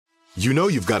You know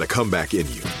you've got a comeback in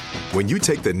you. When you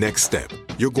take the next step,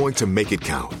 you're going to make it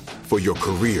count. For your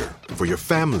career, for your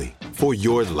family, for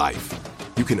your life.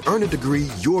 You can earn a degree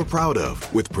you're proud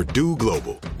of with Purdue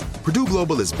Global. Purdue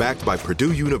Global is backed by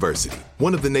Purdue University,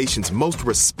 one of the nation's most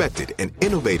respected and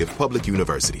innovative public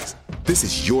universities. This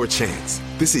is your chance.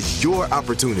 This is your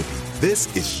opportunity.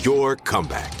 This is your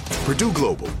comeback. Purdue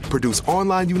Global, Purdue's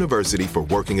online university for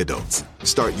working adults.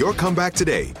 Start your comeback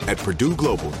today at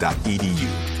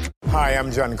purdueglobal.edu. Hi,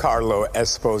 I'm Giancarlo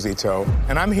Esposito,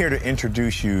 and I'm here to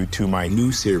introduce you to my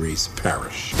new series,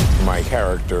 Parrish. My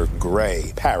character,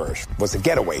 Gray Parrish, was a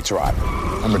getaway driver.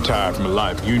 I'm retired from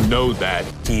life. You know that.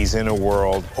 He's in a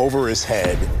world over his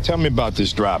head. Tell me about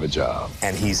this driver job.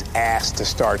 And he's asked to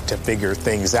start to figure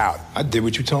things out. I did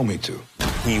what you told me to.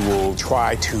 He will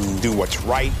try to do what's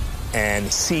right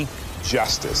and seek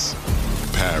justice.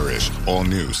 Parrish, all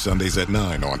new Sundays at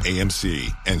 9 on AMC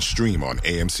and stream on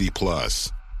AMC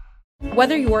Plus.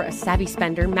 Whether you're a savvy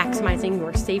spender maximizing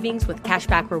your savings with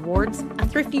cashback rewards, a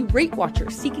thrifty rate watcher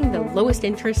seeking the lowest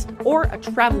interest, or a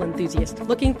travel enthusiast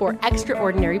looking for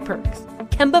extraordinary perks,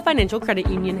 Kemba Financial Credit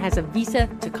Union has a visa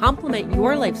to complement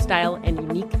your lifestyle and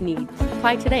unique needs.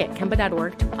 Apply today at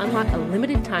Kemba.org to unlock a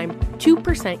limited time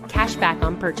 2% cash back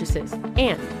on purchases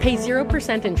and pay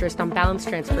 0% interest on balance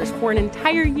transfers for an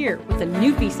entire year with a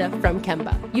new visa from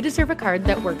Kemba. You deserve a card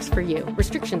that works for you.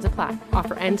 Restrictions apply.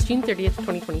 Offer ends June 30th,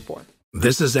 2024.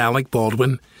 This is Alec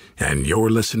Baldwin, and you're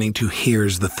listening to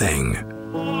Here's the Thing.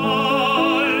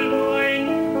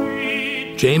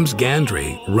 James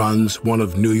Gandry runs one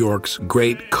of New York's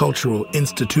great cultural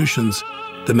institutions,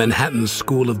 the Manhattan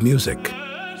School of Music.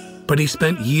 But he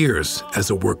spent years as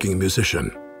a working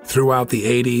musician. Throughout the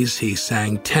 80s, he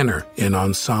sang tenor in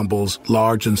ensembles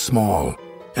large and small,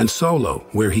 and solo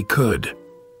where he could.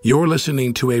 You're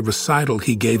listening to a recital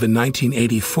he gave in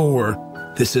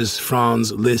 1984. This is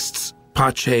Franz Liszt's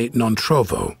Pace non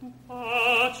trovo.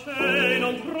 Pace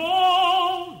non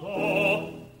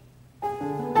trovo,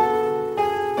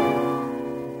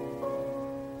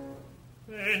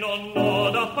 e non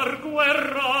ho da far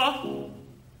guerra,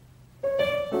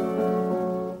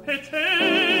 e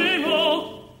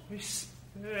temo e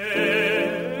spero.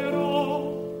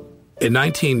 In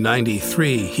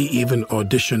 1993, he even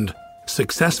auditioned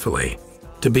successfully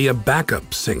to be a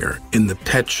backup singer in the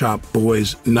Pet Shop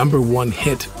Boys' #1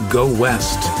 hit, Go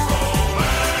West.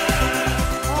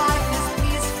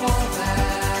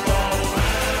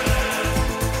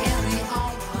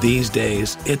 These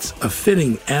days, it's a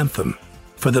fitting anthem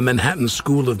for the Manhattan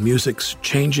School of Music's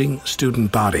changing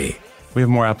student body. We have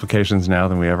more applications now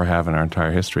than we ever have in our entire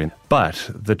history.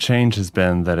 But the change has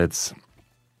been that it's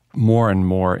more and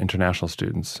more international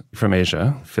students from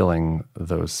Asia filling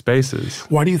those spaces.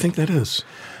 Why do you think that is?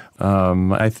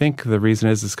 I think the reason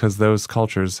is because those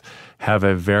cultures have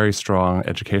a very strong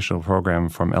educational program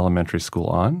from elementary school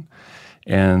on,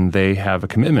 and they have a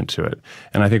commitment to it.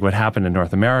 And I think what happened in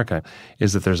North America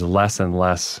is that there's less and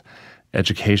less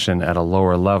education at a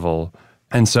lower level,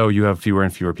 and so you have fewer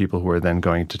and fewer people who are then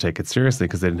going to take it seriously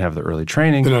because they didn't have the early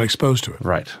training. They're not exposed to it.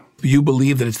 Right. You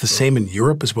believe that it's the same in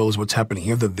Europe as well as what's happening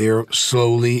here, that they're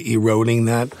slowly eroding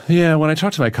that? Yeah, when I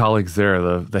talk to my colleagues there,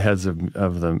 the heads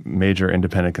of the major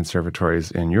independent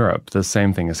conservatories in Europe, the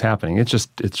same thing is happening. It's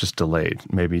just delayed,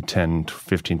 maybe 10,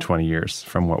 15, 20 years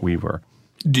from what we were.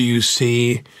 Do you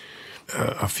see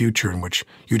a future in which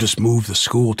you just move the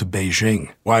school to Beijing?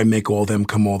 Why make all them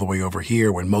come all the way over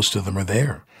here when most of them are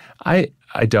there?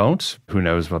 I don't. Who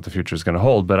knows what the future is going to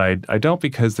hold, but I don't,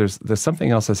 because there's something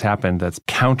else that's happened that's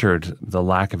countered the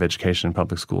lack of education in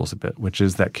public schools a bit, which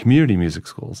is that community music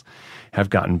schools have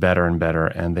gotten better and better,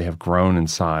 and they have grown in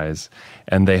size,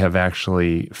 and they have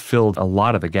actually filled a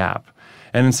lot of the gap.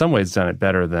 And in some ways done it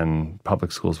better than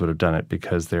public schools would have done it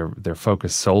because they're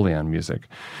focused solely on music.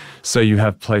 So you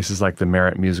have places like the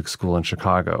Merritt Music School in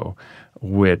Chicago,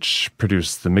 which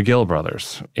produced the McGill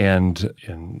Brothers. And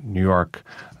in New York,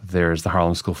 there's the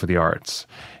Harlem School for the Arts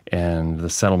and the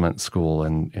Settlement School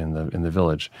in the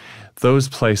Village. Those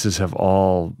places have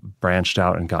all branched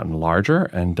out and gotten larger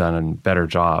and done a better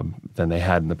job than they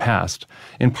had in the past,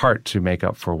 in part to make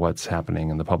up for what's happening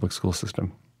in the public school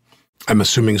system. I'm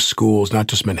assuming schools, not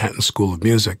just Manhattan School of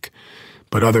Music,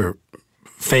 but other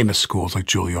famous schools like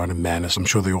Juilliard and Mannes, I'm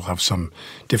sure they all have some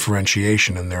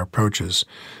differentiation in their approaches.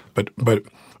 But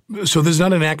so there's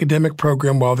not an academic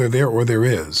program while they're there, or there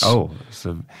is? Oh,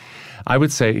 so I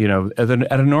would say, at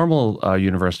a normal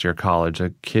university or college,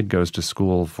 a kid goes to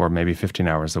school for maybe 15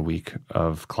 hours a week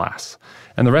of class.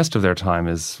 And the rest of their time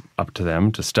is up to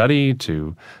them to study,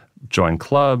 to join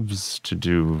clubs, to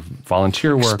do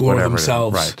volunteer work, explore whatever.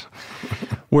 Themselves. Right.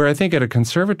 Where I think at a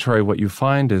conservatory, what you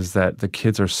find is that the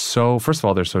kids are so, first of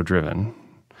all, they're so driven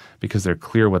because they're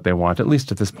clear what they want, at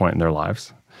least at this point in their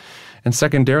lives. And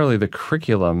secondarily, the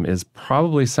curriculum is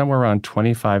probably somewhere around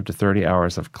 25 to 30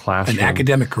 hours of classroom. An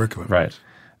academic curriculum. Right.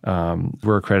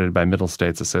 We're accredited by Middle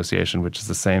States Association, which is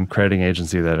the same accrediting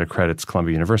agency that accredits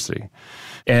Columbia University.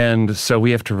 And so we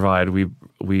have to provide,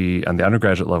 we on the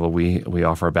undergraduate level, we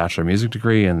offer a Bachelor of Music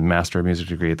degree and Master of Music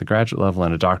degree at the graduate level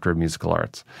and a Doctor of Musical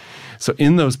Arts. So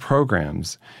in those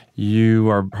programs, you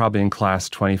are probably in class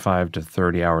 25 to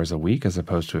 30 hours a week as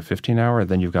opposed to a 15-hour.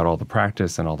 Then you've got all the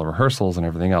practice and all the rehearsals and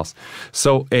everything else.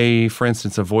 So for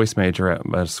instance, a voice major at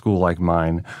a school like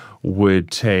mine would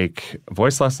take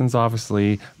voice lessons,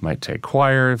 obviously, might take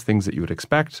choir, things that you would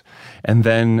expect. And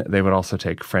then they would also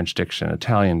take French diction,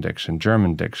 Italian diction,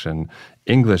 German diction,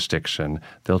 English diction.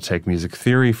 They'll take music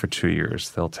theory for 2 years.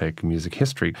 They'll take music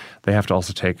history. They have to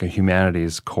also take a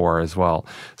humanities core as well.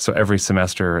 So every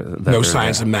semester... No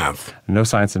science and math. No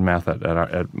science and math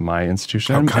at my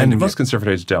institution. And most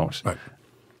conservatories don't. Right.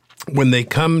 When they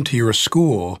come to your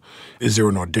school, is there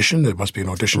an audition? There must be an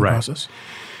audition process?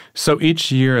 So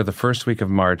each year, the first week of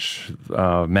March,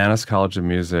 Mannes College of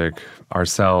Music,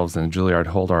 ourselves, and Juilliard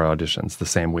hold our auditions the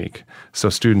same week. So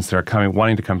students that are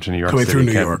wanting to come to New York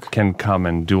City can come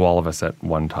and do all of us at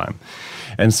one time.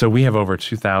 And so we have over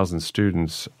 2,000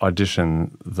 students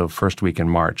audition the first week in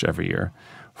March every year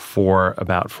for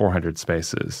about 400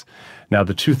 spaces. Now,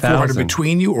 the 2,000... 400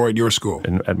 between you or at your school?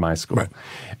 At my school.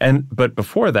 Right. But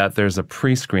before that, there's a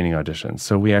pre-screening audition.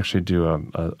 So we actually do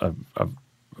a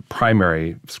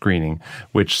primary screening,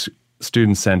 which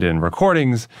students send in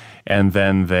recordings, and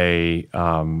then they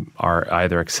are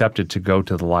either accepted to go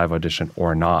to the live audition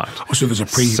or not. Oh, so there's a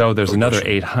So there's another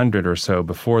 800 or so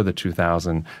before the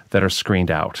 2,000 that are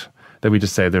screened out, that we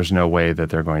just say there's no way that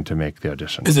they're going to make the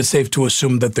audition. Is it safe to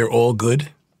assume that they're all good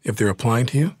if they're applying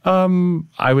to you?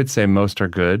 I would say most are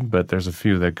good, but there's a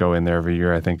few that go in there every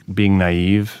year. I think being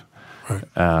naive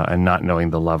and not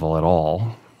knowing the level at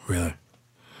all. Really?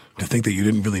 To think that you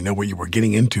didn't really know what you were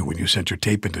getting into when you sent your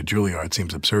tape into Juilliard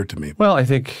seems absurd to me. Well, I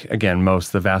think, again,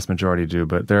 the vast majority do,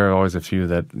 but there are always a few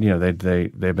that,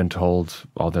 they've been told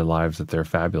all their lives that they're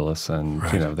fabulous and,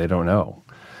 they don't know.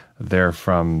 They're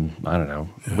from,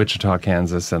 Wichita,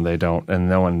 Kansas, and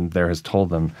no one there has told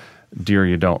them, dear,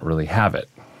 you don't really have it.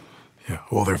 Yeah,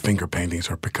 all their finger paintings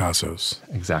are Picasso's.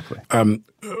 Exactly.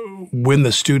 When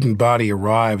the student body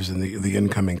arrives in the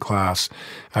incoming class,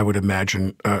 I would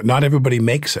imagine not everybody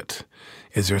makes it.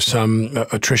 Is there some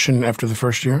attrition after the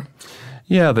first year?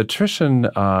 Yeah, the attrition,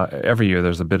 every year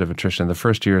there's a bit of attrition. The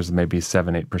first year is maybe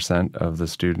 7-8% of the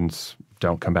students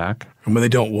don't come back. And when they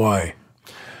don't, why?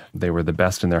 They were the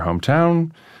best in their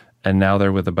hometown, and now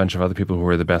they're with a bunch of other people who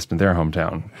were the best in their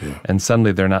hometown. Yeah. And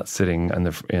suddenly they're not sitting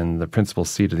in the principal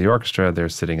seat of the orchestra, they're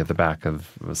sitting at the back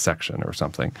of a section or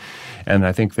something. And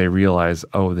I think they realize,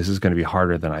 this is going to be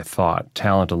harder than I thought.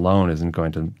 Talent alone isn't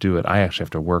going to do it. I actually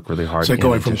have to work really hard. It's like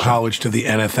going from college to the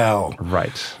NFL.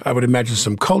 Right. I would imagine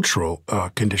some cultural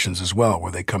conditions as well,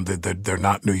 where they come, they're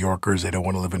not New Yorkers, they don't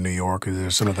want to live in New York. Is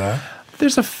there some of that?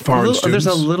 There's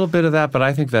a little bit of that, but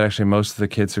I think that actually most of the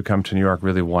kids who come to New York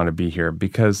really want to be here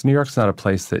because New York's not a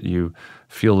place that you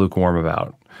feel lukewarm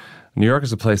about. New York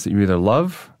is a place that you either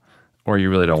love or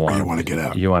you really don't want. You want to get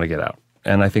out. You want to get out.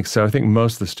 And I think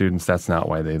most of the students, that's not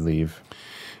why they leave.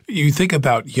 You think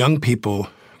about young people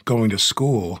going to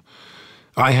school.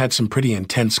 I had some pretty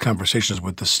intense conversations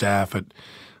with the staff at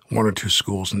one or two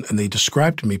schools, and they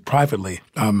described to me privately,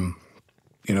 some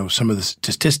of the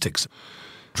statistics.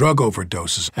 Drug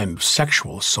overdoses and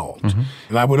sexual assault. Mm-hmm.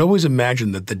 And I would always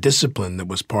imagine that the discipline that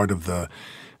was part of the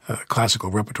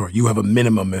classical repertoire, you have a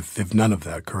minimum if none of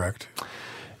that, correct?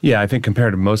 Yeah, I think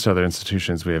compared to most other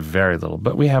institutions, we have very little,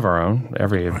 but we have our own.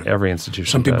 Every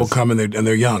institution Some people come and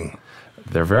they're young.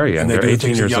 They're very young. They're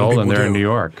 18 years old and they're in New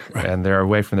York. Right. And they're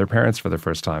away from their parents for the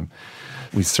first time.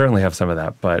 We certainly have some of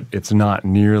that, but it's not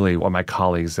nearly what my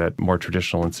colleagues at more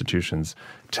traditional institutions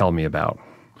tell me about.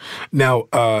 Now,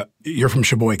 you're from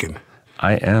Sheboygan.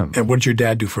 I am. And what did your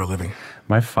dad do for a living?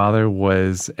 My father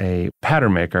was a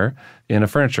pattern maker in a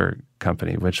furniture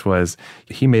company,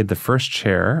 he made the first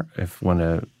chair. When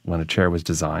a chair was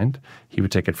designed, he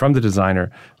would take it from the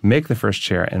designer, make the first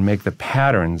chair, and make the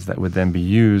patterns that would then be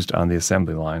used on the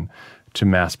assembly line to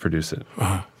mass produce it.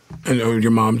 Uh-huh. And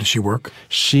your mom, did she work?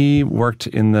 She worked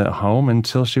in the home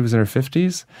until she was in her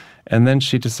 50s, and then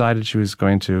she decided she was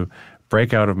going to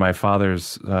break out of my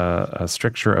father's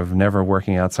stricture of never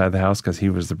working outside the house because he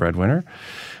was the breadwinner.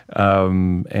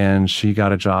 And she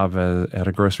got a job at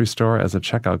a grocery store as a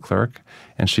checkout clerk.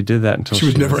 And she did that until she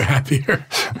was never happier.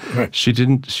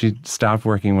 She stopped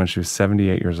working when she was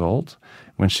 78 years old.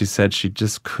 when she said she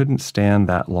just couldn't stand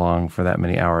that long for that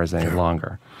many hours any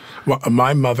longer. Well,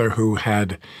 my mother, who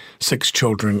had 6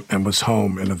 children and was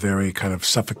home in a very kind of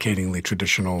suffocatingly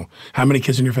traditional... How many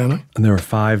kids in your family? And there were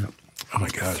 5. Oh, my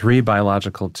God. 3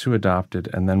 biological, 2 adopted,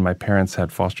 and then my parents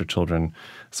had foster children.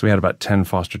 So we had about 10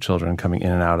 foster children coming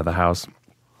in and out of the house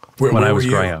when I was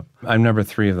growing up. I'm number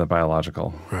 3 of the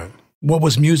biological. Right. What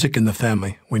was music in the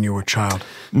family when you were a child?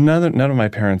 None of my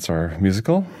parents are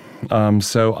musical.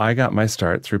 So I got my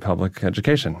start through public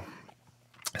education.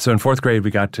 So in 4th grade, we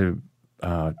got to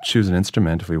choose an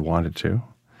instrument if we wanted to.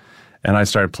 And I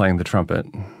started playing the trumpet.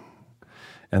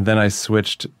 And then I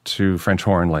switched to French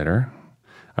horn later.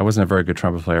 I wasn't a very good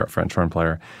trumpet player, French horn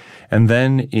player. And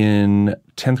then in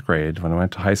 10th grade, when I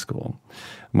went to high school,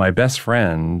 my best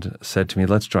friend said to me,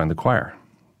 let's join the choir.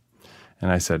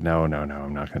 And I said, no,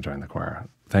 I'm not going to join the choir.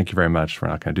 Thank you very much. We're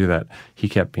not going to do that. He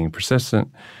kept being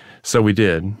persistent. So we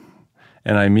did.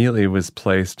 And I immediately was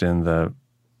placed in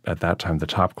at that time, the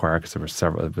top choir, because there were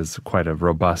several. It was quite a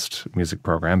robust music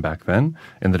program back then,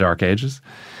 in the dark ages.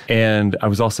 And I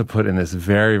was also put in this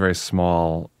very, very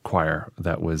small choir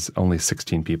that was only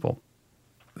 16 people.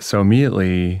 So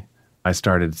immediately, I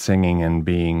started singing and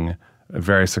being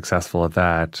very successful at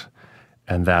that.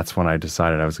 And that's when I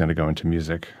decided I was going to go into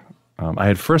music. I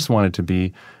had first wanted to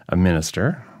be a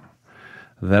minister.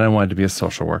 Then I wanted to be a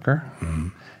social worker. Mm-hmm.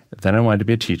 Then I wanted to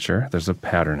be a teacher. There's a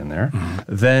pattern in there.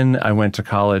 Mm-hmm. Then I went to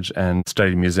college and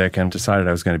studied music and decided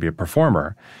I was going to be a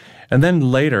performer. And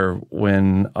then later,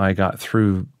 when I got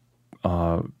through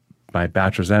my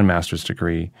bachelor's and master's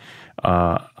degree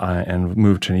and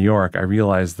moved to New York, I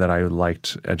realized that I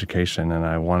liked education and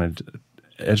I wanted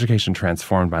education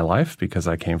transformed my life because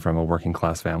I came from a working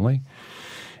class family.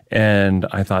 And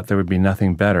I thought there would be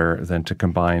nothing better than to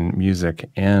combine music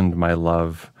and my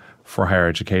love for higher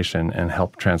education and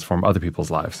help transform other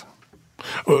people's lives.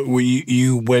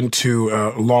 You went to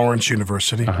Lawrence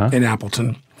University in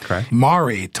Appleton. Correct.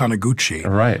 Mari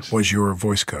Taniguchi was your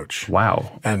voice coach.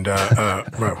 Wow. And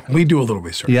well, we do a little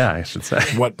research. Yeah, I should say.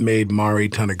 What made Mari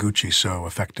Taniguchi so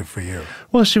effective for you?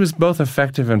 Well, she was both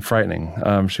effective and frightening.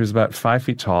 She was about 5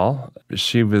 feet tall.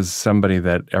 She was somebody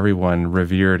that everyone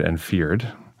revered and feared.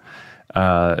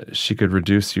 She could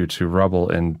reduce you to rubble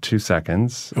in 2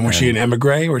 seconds. And was she an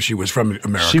emigre or she was from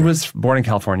America? She was born in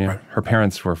California. Right. Her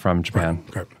parents were from Japan.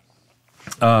 Right.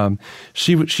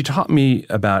 She taught me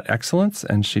about excellence,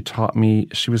 and she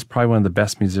was probably one of the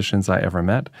best musicians I ever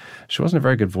met. She wasn't a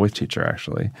very good voice teacher,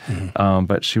 actually,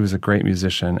 but she was a great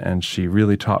musician, and she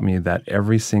really taught me that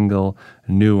every single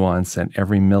nuance and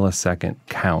every millisecond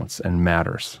counts and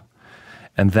matters.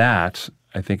 And that,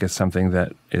 I think, is something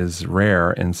that is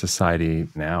rare in society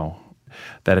now.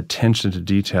 That attention to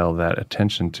detail, that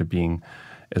attention to being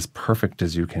as perfect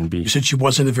as you can be. You said she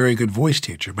wasn't a very good voice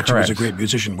teacher, but Correct. She was a great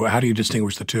musician. How do you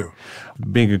distinguish the two?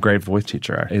 Being a great voice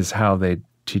teacher is how they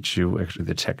teach you actually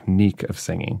the technique of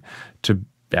singing to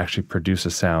actually produce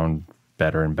a sound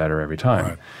better and better every time.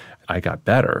 Right. I got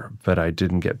better, but I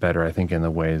didn't get better, I think, in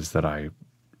the ways that I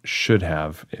should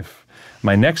have. If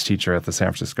my next teacher at the San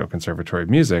Francisco Conservatory of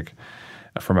Music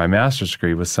for my master's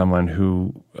degree was someone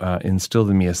who instilled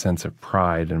in me a sense of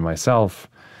pride in myself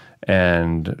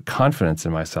and confidence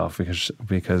in myself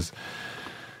because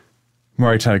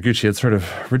Mari Taniguchi had sort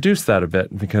of reduced that a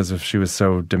bit because she was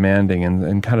so demanding and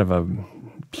in kind of a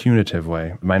punitive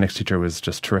way. My next teacher was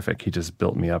just terrific. He just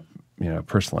built me up,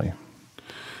 personally.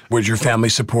 Was your family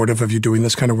supportive of you doing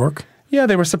this kind of work? Yeah,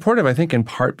 they were supportive, I think, in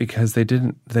part because they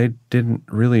didn't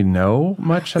really know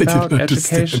much about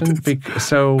education.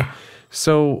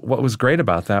 So what was great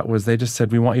about that was they just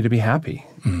said, we want you to be happy.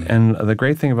 Mm. And the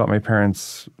great thing about my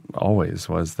parents always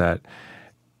was that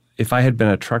if I had been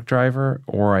a truck driver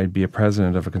or I'd be a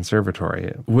president of a conservatory,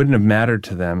 it wouldn't have mattered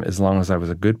to them as long as I was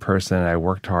a good person and I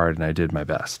worked hard and I did my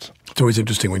best. It's always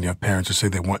interesting when you have parents who say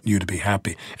they want you to be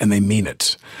happy, and they mean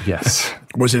it. Yes.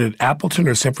 Was it at Appleton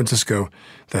or San Francisco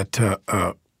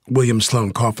that William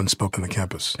Sloane Coffin spoke on the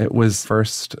campus? It was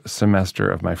first semester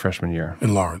of my freshman year.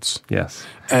 In Lawrence? Yes.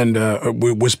 And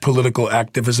was political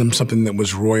activism something that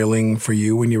was roiling for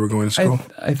you when you were going to school?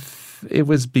 It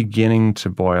was beginning to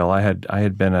boil. I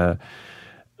had been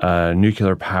a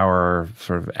nuclear power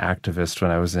sort of activist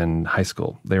when I was in high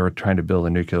school. They were trying to build a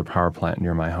nuclear power plant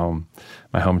near my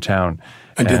hometown.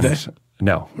 And did they?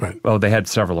 No. Right. Well, they had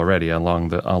several already along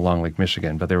Lake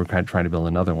Michigan, but they were kind of trying to build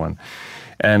another one.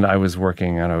 And I was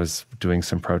working and I was doing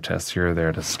some protests here or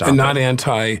there to stop And not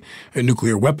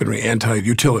anti-nuclear weaponry,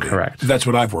 anti-utility. Correct. That's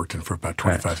what I've worked in for about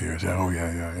 25 years. Yeah. Oh,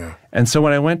 yeah. And so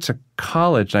when I went to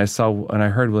college and I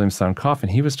heard William Sloane Coffin,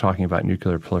 he was talking about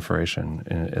nuclear proliferation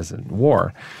as in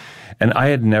war. And I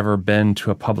had never been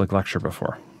to a public lecture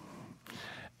before.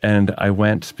 And I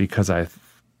went because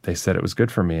they said it was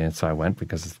good for me, and so I went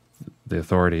because the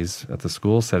authorities at the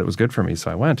school said it was good for me, so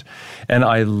I went. And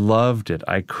I loved it.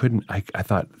 I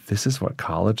thought, this is what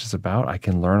college is about. I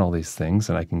can learn all these things,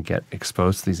 and I can get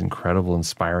exposed to these incredible,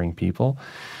 inspiring people.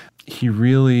 He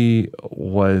really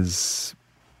was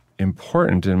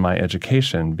important in my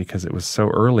education because it was so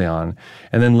early on.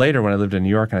 And then later when I lived in New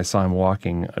York and I saw him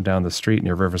walking down the street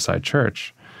near Riverside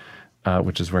Church,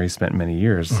 which is where he spent many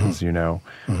years, as you know,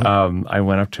 I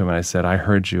went up to him and I said, I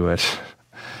heard you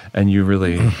and you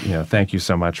really, thank you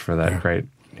so much for that great,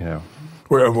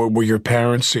 Were your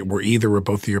parents, were either or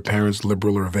both of your parents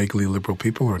liberal or vaguely liberal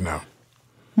people, or no?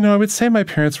 No, I would say my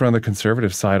parents were on the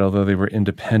conservative side, although they were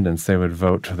independents. They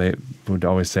would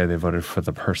always say they voted for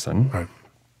the person. Right.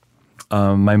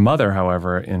 My mother,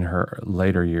 however, in her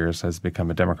later years has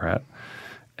become a Democrat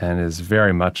and is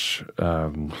very much...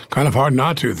 kind of hard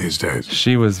not to these days.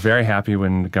 She was very happy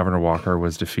when Governor Walker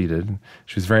was defeated.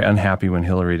 She was very unhappy when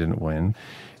Hillary didn't win.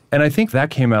 And I think that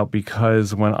came out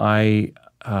because when I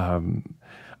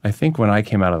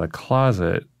came out of the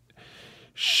closet,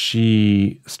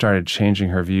 she started changing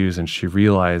her views and she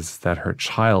realized that her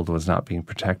child was not being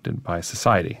protected by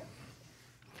society.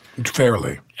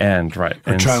 Fairly. And right.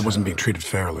 Her child wasn't being treated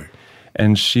fairly.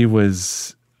 And she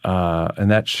was,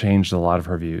 and that changed a lot of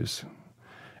her views.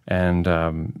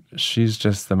 And she's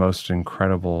just the most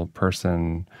incredible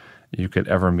person you could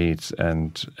ever meet.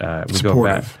 And we go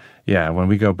back. Yeah, when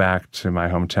we go back to my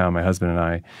hometown, my husband and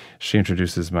I, she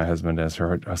introduces my husband as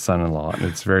her son-in-law. And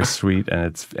it's very sweet and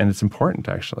it's important,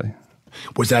 actually.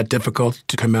 Was that difficult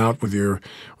to come out with your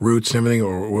roots and everything,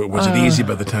 or was it easy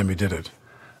by the time you did it?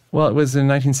 Well, it was in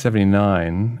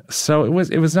 1979, so it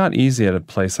was not easy at a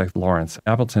place like Lawrence.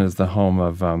 Appleton is the home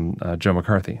of Joe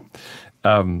McCarthy.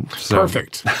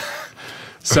 Perfect.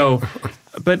 So,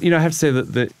 but I have to say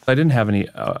that I didn't have any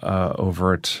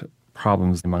overt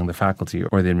problems among the faculty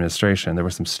or the administration. There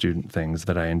were some student things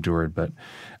that I endured, but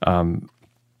and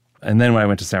then when I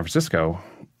went to San Francisco,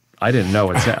 I didn't know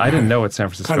what San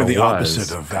Francisco was. Kind of the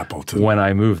opposite of Appleton. When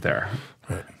I moved there.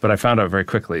 Right. But I found out very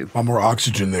quickly. A lot more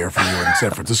oxygen there for you in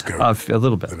San Francisco. A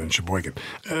little bit. Than in Sheboygan.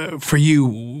 For you,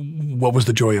 what was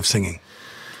the joy of singing?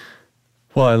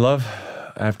 Well, I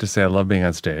have to say I love being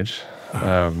on stage.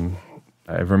 I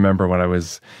remember when I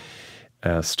was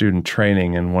student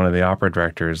training and one of the opera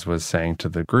directors was saying to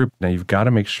the group, now you've got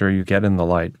to make sure you get in the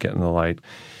light.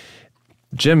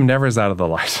 Jim never is out of the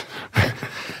light.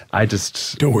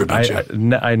 Don't worry about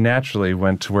Jim. I naturally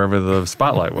went to wherever the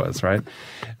spotlight was, right?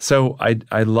 So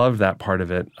I love that part of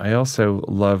it. I also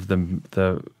love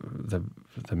the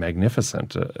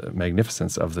magnificence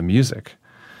of the music.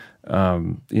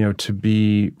 To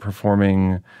be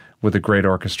performing with a great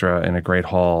orchestra in a great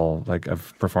hall, like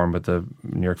I've performed with the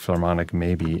New York Philharmonic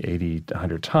maybe 80,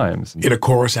 100 times. In a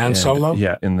chorus and solo?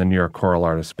 Yeah, in the New York Choral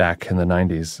Artists back in the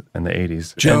 90s and the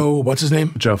 80s. Joe, what's his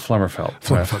name? Joe Flummerfelt.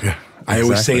 Flummerfelt, yeah. I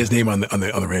always say his name on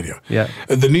the radio. Yeah.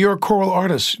 The New York Choral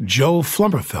Artists, Joe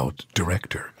Flummerfelt,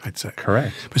 director, I'd say.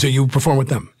 Correct. So you perform with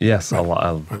them? Yes, right.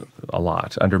 a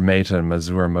lot. Under Mehta and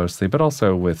Mazur mostly, but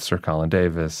also with Sir Colin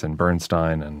Davis and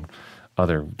Bernstein and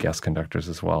other guest conductors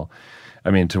as well. I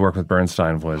mean, to work with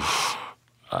Bernstein was,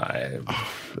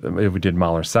 we did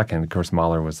Mahler second. Of course,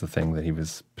 Mahler was the thing that he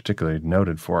was particularly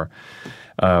noted for.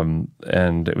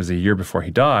 And it was a year before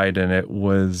he died, and it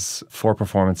was 4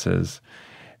 performances.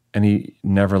 And he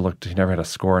never had a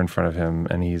score in front of him,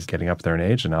 and he's getting up there in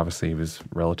age, and obviously he was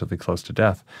relatively close to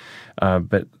death.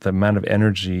 But the amount of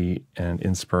energy and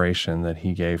inspiration that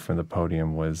he gave from the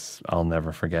podium I'll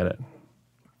never forget it.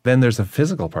 Then there's a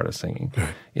physical part of singing.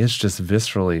 It's just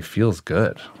viscerally feels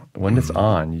good. When it's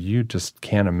on, you just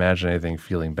can't imagine anything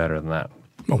feeling better than that.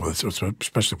 Well,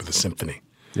 especially with a symphony.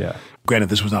 Yeah. Granted,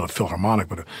 this was not a Philharmonic,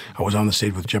 but I was on the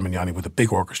stage with Gemignani with a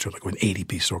big orchestra, like an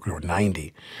 80-piece orchestra or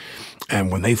 90.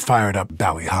 And when they fired up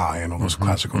Bally High and all those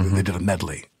classical, they did a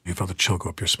medley. You felt a chill go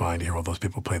up your spine to hear all those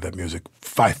people play that music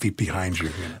 5 feet behind you.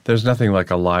 There's nothing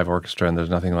like a live orchestra, and there's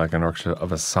nothing like an orchestra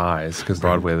of a size, because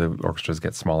Broadway, the orchestras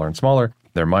get smaller and smaller.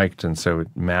 They're mic'd, and so it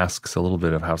masks a little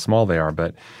bit of how small they are,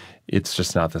 but it's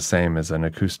just not the same as an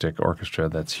acoustic orchestra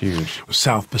that's huge.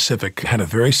 South Pacific had a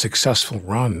very successful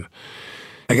run.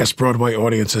 I guess Broadway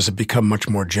audiences have become much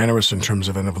more generous in terms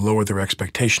of and have lowered their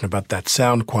expectation about that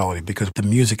sound quality, because the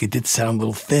music, it did sound a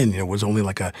little thin. It was only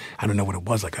like I don't know what it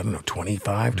was,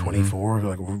 25, 24.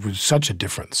 Like, it was such a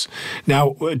difference.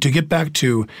 Now, to get back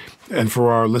to, and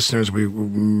for our listeners, we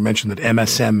mentioned that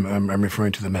MSM, I'm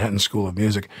referring to the Manhattan School of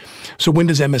Music. So when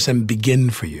does MSM begin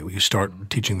for you? You start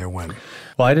teaching there when?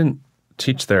 Well, I didn't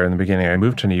teach there in the beginning. I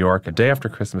moved to New York a day after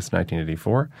Christmas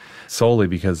 1984, solely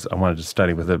because I wanted to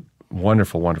study with a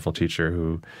wonderful, wonderful teacher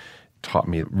who taught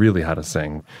me really how to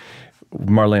sing,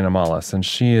 Marlena Malas. And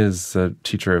she is a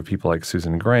teacher of people like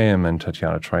Susan Graham and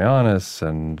Tatiana Troyanis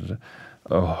and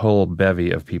a whole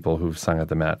bevy of people who've sung at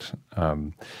the Met.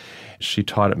 She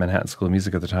taught at Manhattan School of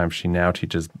Music at the time. She now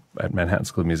teaches at Manhattan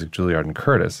School of Music, Juilliard and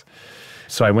Curtis.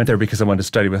 So I went there because I wanted to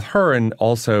study with her and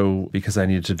also because I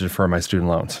needed to defer my student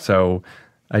loans. So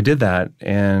I did that,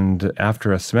 and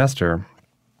after a semester,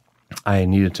 I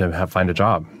needed to find a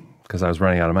job because I was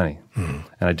running out of money, and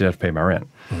I did have to pay my rent.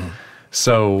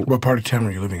 So, what part of town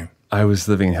were you living in? I was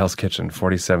living in Hell's Kitchen,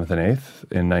 47th and 8th,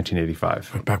 in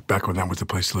 1985. Back when that was the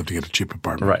place to live to get a cheap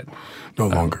apartment. Right. No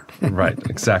longer. Right,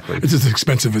 exactly. It's as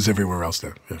expensive as everywhere else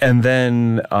there. Yeah. And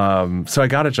then, so I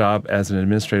got a job as an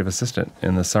administrative assistant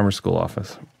in the summer school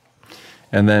office.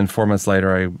 And then 4 months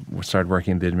later, I started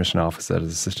working in the admission office as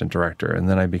assistant director. And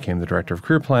then I became the director of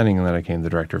career planning, and then I became the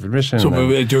director of admission. So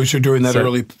during that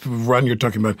early run you're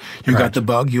talking about, you got the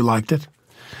bug, you liked it?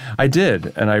 I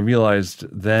did, and I realized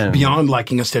then... Beyond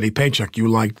liking a steady paycheck, you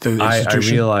liked the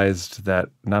institution? I realized that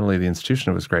not only the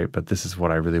institution was great, but this is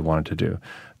what I really wanted to do.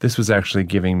 This was actually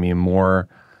giving me more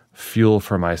fuel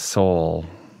for my soul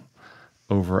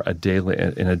in a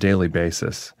daily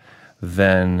basis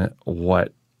than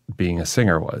what being a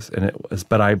singer was. And it was,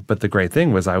 but the great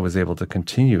thing was I was able to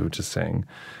continue to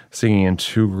singing in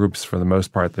two groups for the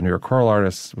most part, the New York Choral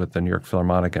Artists with the New York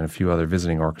Philharmonic and a few other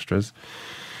visiting orchestras.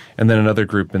 And then another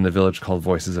group in the Village called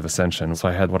Voices of Ascension. So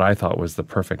I had what I thought was the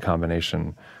perfect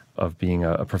combination of being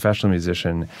a professional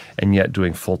musician and yet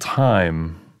doing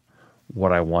full-time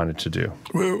what I wanted to do.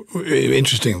 Well,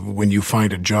 interesting, when you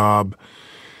find a job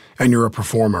and you're a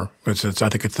performer, I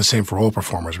think it's the same for all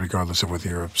performers, regardless of whether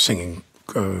you're singing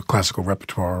classical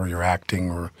repertoire or you're acting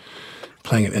or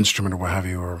playing an instrument or what have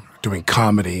you, or doing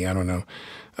comedy, I don't know,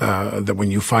 that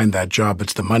when you find that job,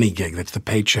 it's the money gig, that's the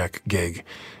paycheck gig,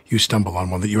 you stumble on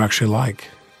one that you actually like,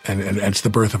 and it's the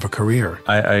birth of a career.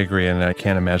 I agree, and I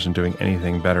can't imagine doing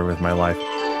anything better with my life.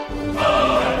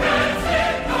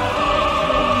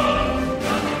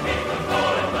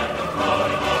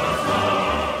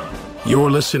 You're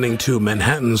listening to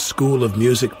Manhattan School of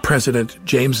Music president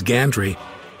James Gandry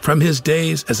from his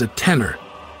days as a tenor,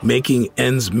 making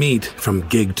ends meet from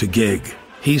gig to gig.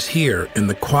 He's here in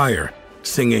the choir,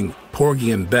 singing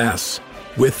Porgy and Bess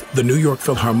with the New York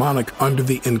Philharmonic under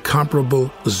the incomparable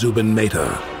Zubin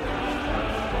Mehta.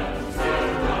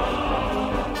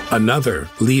 Another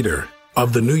leader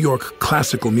of the New York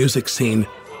classical music scene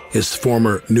is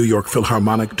former New York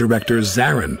Philharmonic director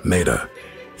Zarin Mehta.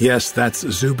 Yes, that's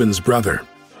Zubin's brother.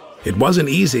 It wasn't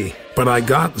easy, but I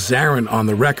got Zarin on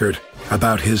the record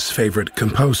about his favorite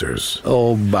composers.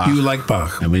 Oh, Bach. You like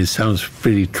Bach? I mean, it sounds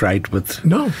pretty trite, but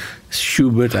no.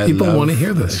 Schubert, People want to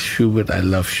hear this. Schubert, I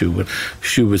love Schubert.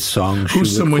 Schubert's song, Who's Schubert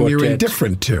someone Quartet. you're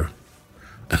indifferent to?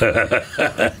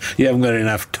 You haven't got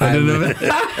enough time. I don't know that.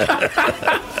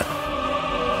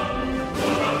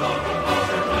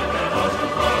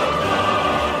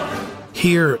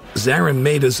 Hear Zarin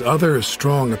Mehta's other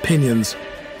strong opinions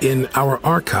in our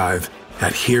archive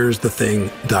at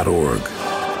here'sthething.org.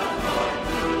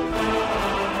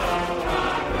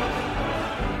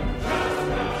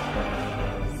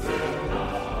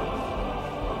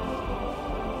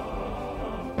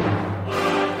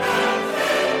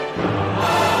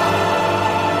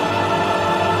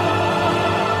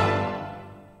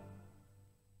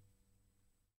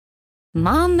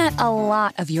 Mom met a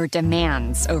lot of your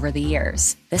demands over the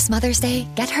years. This Mother's Day,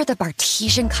 get her the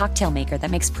Bartesian cocktail maker that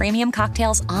makes premium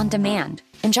cocktails on demand.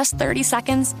 In just 30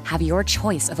 seconds, have your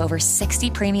choice of over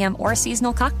 60 premium or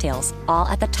seasonal cocktails, all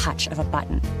at the touch of a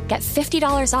button. Get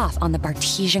 $50 off on the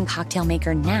Bartesian cocktail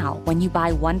maker now when you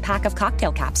buy 1 pack of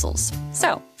cocktail capsules.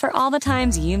 So, for all the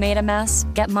times you made a mess,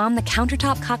 get Mom the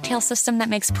countertop cocktail system that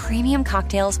makes premium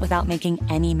cocktails without making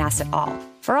any mess at all.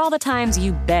 For all the times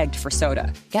you begged for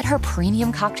soda, get her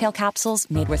premium cocktail capsules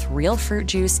made with real fruit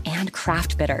juice and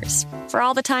craft bitters. For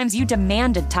all the times you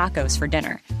demanded tacos for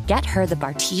dinner, get her the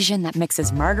Bartesian that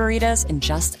mixes margaritas in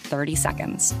just 30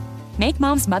 seconds. Make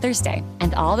Mom's Mother's Day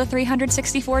and all the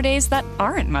 364 days that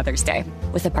aren't Mother's Day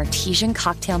with a Bartesian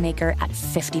cocktail maker at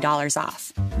 $50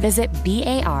 off. Visit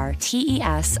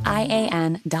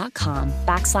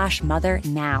BARTESIAN.com/mother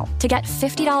now to get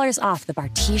 $50 off the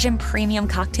Bartesian Premium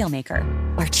Cocktail Maker.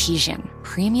 Bartesian,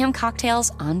 premium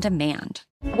cocktails on demand.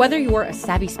 Whether you're a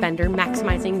savvy spender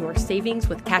maximizing your savings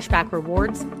with cashback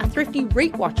rewards, a thrifty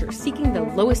rate watcher seeking the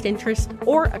lowest interest,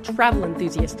 or a travel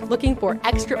enthusiast looking for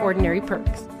extraordinary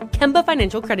perks, Kemba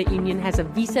Financial Credit Union has a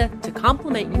visa to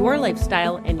complement your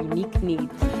lifestyle and unique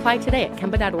needs. Apply today at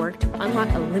Kemba.org to unlock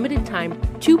a limited-time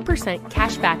 2%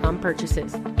 cash back on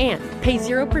purchases and pay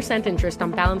 0% interest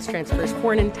on balance transfers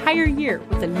for an entire year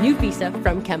with a new visa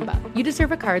from Kemba. You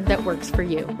deserve a card that works for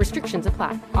you. Restrictions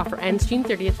apply. Offer ends June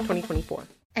 30th, 2024.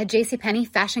 At JCPenney,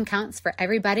 fashion counts for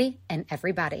everybody and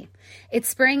everybody. It's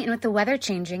spring, and with the weather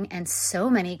changing and so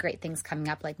many great things coming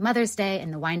up like Mother's Day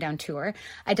and the Wind Down Tour,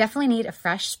 I definitely need a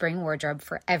fresh spring wardrobe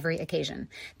for every occasion.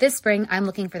 This spring, I'm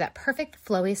looking for that perfect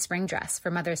flowy spring dress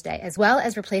for Mother's Day, as well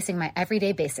as replacing my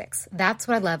everyday basics. That's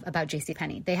what I love about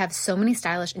JCPenney. They have so many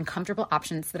stylish and comfortable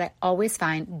options that I always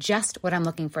find just what I'm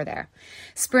looking for there.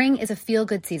 Spring is a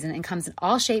feel-good season and comes in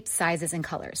all shapes, sizes, and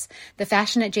colors. The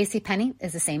fashion at JCPenney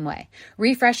is the same way.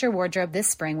 Refresh your wardrobe this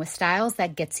spring with styles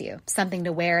that gets you, something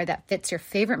to wear that fits your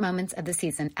favorite moments of the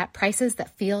season at prices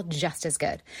that feel just as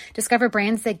good. Discover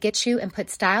brands that get you and put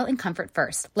style and comfort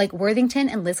first, like Worthington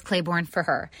and Liz Claiborne for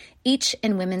her, each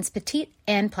in women's petite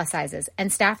and plus sizes,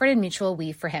 and Stafford and Mutual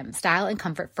Weave for him, style and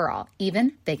comfort for all,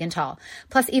 even big and tall.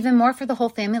 Plus even more for the whole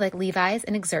family like Levi's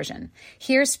and Exertion.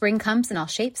 Here, spring comes in all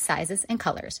shapes, sizes, and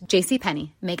colors.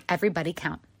 JCPenney, make everybody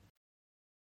count.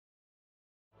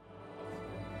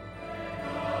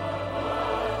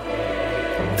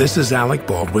 This is Alec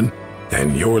Baldwin,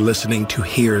 and you're listening to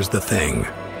Here's the Thing.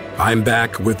 I'm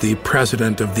back with the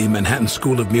president of the Manhattan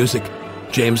School of Music,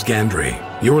 James Gandry.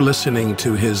 You're listening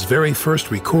to his very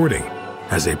first recording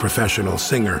as a professional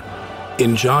singer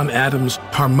in John Adams'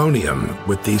 Harmonium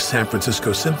with the San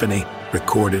Francisco Symphony,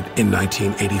 recorded in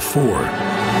 1984.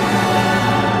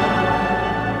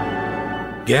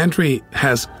 Gandry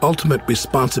has ultimate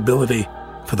responsibility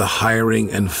for the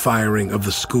hiring and firing of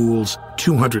the school's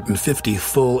 250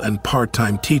 full and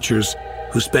part-time teachers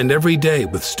who spend every day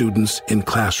with students in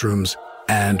classrooms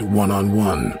and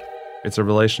one-on-one. It's a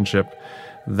relationship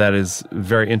that is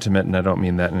very intimate, and I don't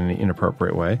mean that in any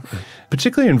inappropriate way,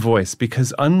 particularly in voice,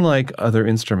 because unlike other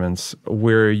instruments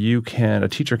where a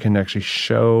teacher can actually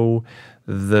show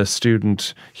the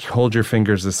student, hold your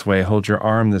fingers this way, hold your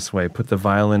arm this way, put the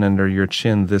violin under your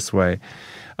chin this way,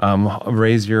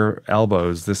 raise your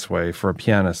elbows this way for a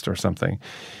pianist or something.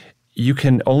 You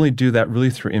can only do that really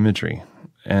through imagery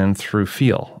and through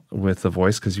feel with the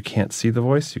voice, because you can't see the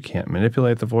voice, you can't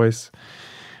manipulate the voice.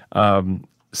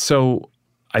 So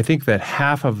I think that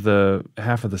half of the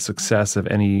success of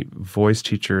any voice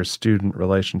teacher-student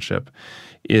relationship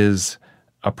is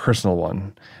a personal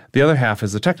one. The other half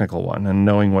is a technical one, and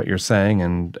knowing what you're saying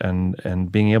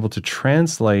and being able to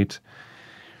translate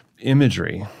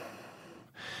imagery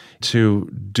to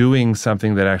doing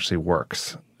something that actually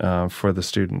works for the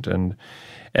student.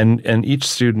 And each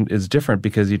student is different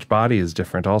because each body is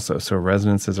different also. So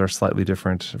resonances are slightly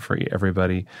different for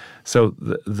everybody. So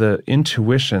the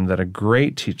intuition that a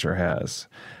great teacher has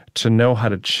to know how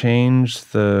to change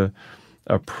the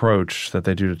approach that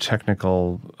they do to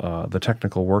the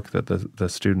technical work that the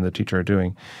student and the teacher are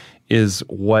doing is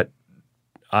what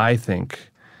I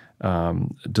think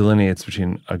delineates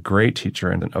between a great teacher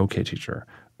and an okay teacher,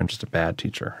 and just a bad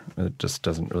teacher that just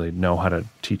doesn't really know how to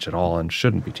teach at all and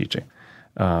shouldn't be teaching.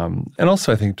 And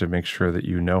also I think to make sure that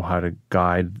you know how to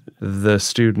guide the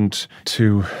student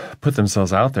to put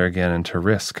themselves out there again and to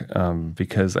risk.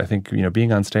 Because I think,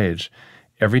 being on stage,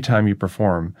 every time you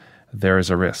perform, there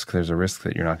is a risk. There's a risk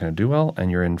that you're not going to do well,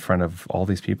 and you're in front of all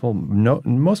these people.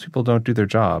 Most people don't do their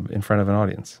job in front of an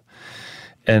audience.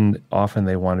 And often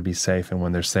they want to be safe, and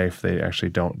when they're safe, they actually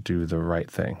don't do the right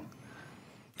thing.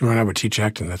 When I would teach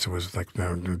acting, that was like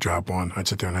job one. I'd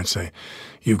sit there and I'd say,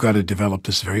 you've got to develop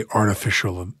this very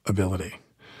artificial ability.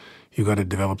 You've got to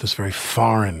develop this very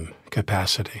foreign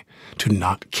capacity to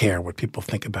not care what people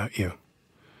think about you.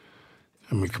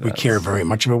 And we care very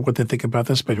much about what they think about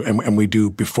us, and we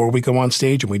do before we go on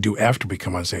stage and we do after we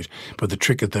come on stage. But the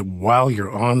trick is that while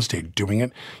you're on stage doing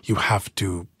it, you have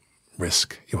to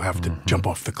risk. You have to jump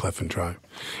off the cliff and try.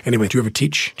 Anyway, do you ever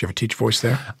teach? Do you ever teach voice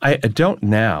there? I don't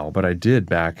now, but I did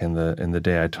back in the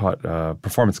day. I taught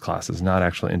performance classes, not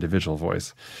actually individual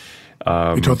voice.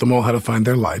 You taught them all how to find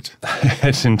their light.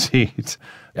 Indeed.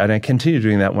 And I continued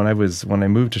doing that when I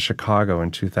moved to Chicago in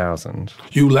 2000.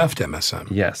 You left MSM?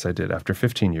 Yes, I did. After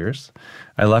 15 years,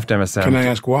 I left MSM. Can I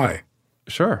ask why?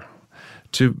 Sure.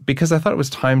 Because I thought it was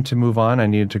time to move on. I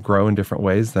needed to grow in different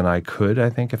ways than I could,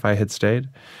 I think, if I had stayed.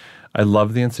 I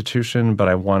loved the institution, but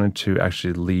I wanted to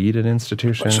actually lead an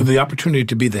institution. So the opportunity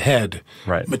to be the head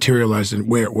materialized in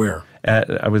where?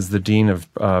 I was the dean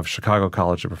of Chicago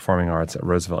College of Performing Arts at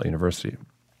Roosevelt University.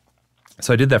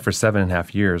 So I did that for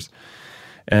 7.5 years.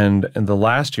 And in the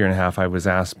last year and a half, I was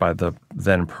asked by the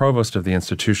then provost of the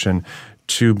institution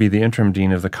to be the interim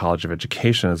dean of the College of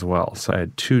Education as well. So I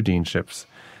had 2 deanships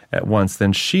at once.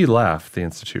 Then she left the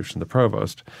institution, the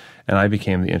provost, and I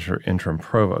became the interim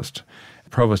provost.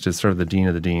 Provost is sort of the dean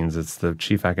of the deans. It's the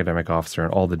chief academic officer,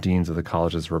 and all the deans of the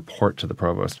colleges report to the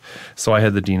provost. So I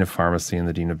had the dean of pharmacy and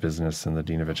the dean of business and the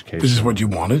dean of education. This is what you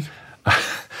wanted?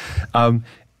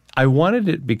 I wanted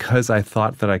it because I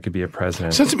thought that I could be a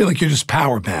president. It sounds to me like you're just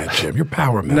power mad, Jim. You're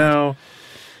power mad.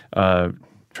 No.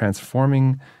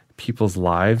 Transforming people's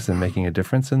lives and making a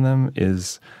difference in them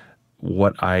is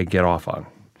what I get off on.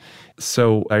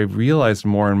 So I realized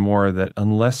more and more that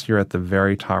unless you're at the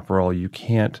very top role, you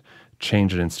can't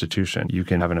change an institution. You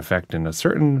can have an effect in a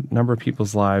certain number of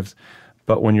people's lives,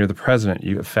 but when you're the president,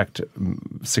 you affect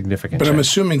significant But change. I'm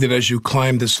assuming that as you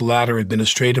climb this ladder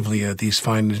administratively at these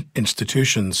fine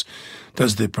institutions,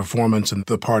 does the performance and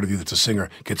the part of you that's a singer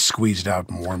get squeezed out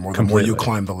more and more the more you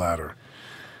climb the ladder?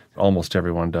 Almost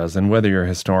everyone does. And whether you're a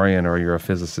historian or you're a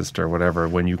physicist or whatever,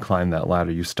 when you climb that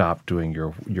ladder, you stop doing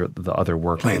the other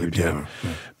work Playing that you the piano, do.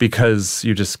 Because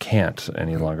you just can't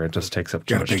any longer. It just takes up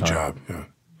too much time. Got a big job, yeah.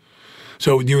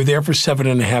 So you were there for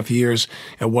 7.5 years,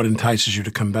 and what entices you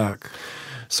to come back?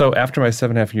 So after my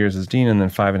 7.5 years as dean and then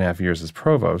 5.5 years as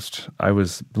provost, I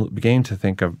was beginning to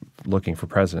think of looking for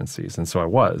presidencies, and so I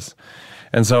was.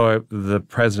 And so the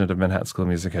president of Manhattan School of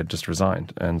Music had just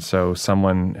resigned, and so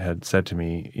someone had said to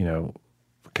me,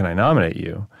 can I nominate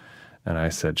you? And I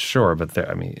said, sure, but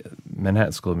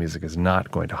Manhattan School of Music is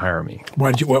not going to hire me.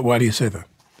 Why do you say that?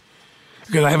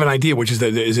 Because I have an idea, which is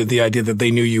that is it the idea that they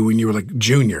knew you when you were like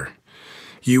junior?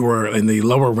 You were in the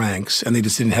lower ranks, and they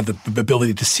just didn't have the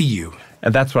ability to see you.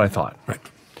 And that's what I thought. Right.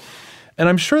 And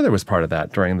I'm sure there was part of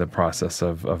that during the process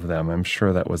of them. I'm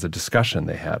sure that was a discussion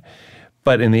they had.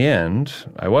 But in the end,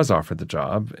 I was offered the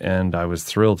job, and I was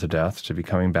thrilled to death to be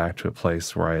coming back to a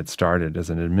place where I had started as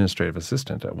an administrative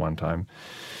assistant at one time,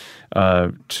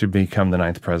 to become the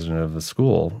 9th president of the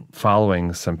school,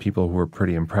 following some people who were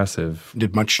pretty impressive.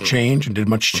 Did much change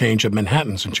at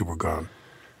Manhattan since you were gone?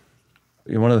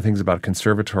 One of the things about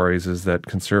conservatories is that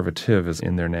conservative is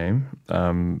in their name.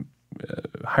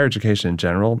 Higher education in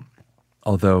general,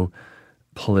 although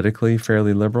politically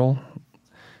fairly liberal,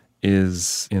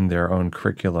 is in their own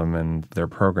curriculum and their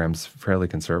programs fairly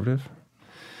conservative.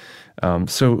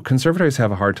 So conservatories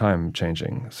have a hard time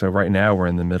changing. So right now we're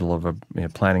in the middle of a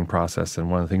planning process,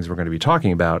 and one of the things we're going to be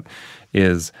talking about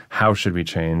is how should we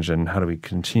change and how do we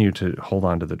continue to hold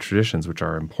on to the traditions which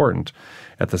are important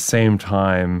at the same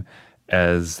time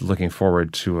as looking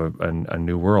forward to a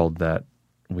new world that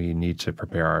we need to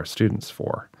prepare our students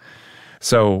for.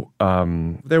 So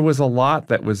there was a lot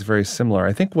that was very similar.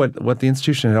 I think what the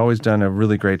institution had always done a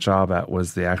really great job at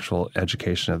was the actual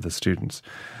education of the students.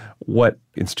 What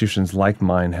institutions like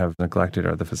mine have neglected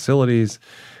are the facilities,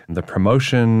 the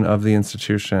promotion of the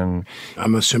institution.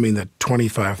 I'm assuming that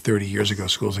 25, 30 years ago,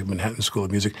 schools like Manhattan School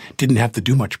of Music didn't have to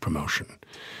do much promotion.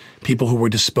 People who were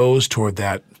disposed toward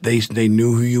that, they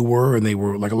knew who you were, and they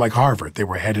were like Harvard. They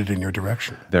were headed in your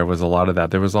direction. There was a lot of that.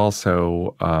 There was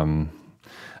also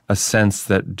a sense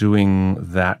that doing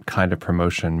that kind of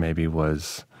promotion maybe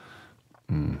was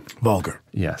vulgar.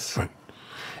 Yes. Right.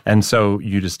 And so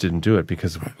you just didn't do it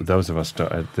because those of us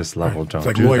at this level don't do that.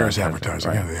 It's like lawyers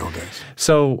advertising in the old days.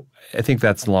 So I think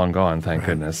that's long gone, thank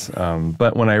goodness.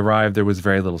 But when I arrived, there was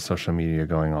very little social media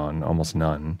going on, almost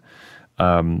none.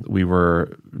 We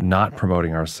were not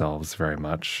promoting ourselves very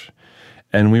much.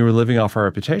 And we were living off our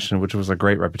reputation, which was a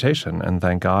great reputation. And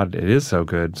thank God it is so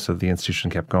good, so the institution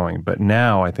kept going. But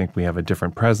now I think we have a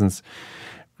different presence.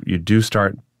 You do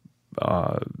start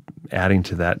adding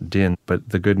to that din. But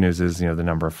the good news is, the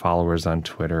number of followers on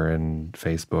Twitter and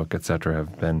Facebook, et cetera,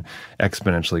 have been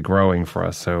exponentially growing for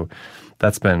us. So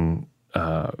that's been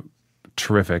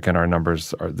terrific. And our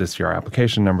numbers are this year, our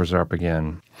application numbers are up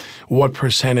again. What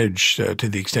percentage, to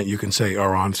the extent you can say,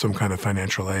 are on some kind of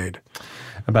financial aid?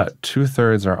 About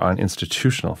 2/3 are on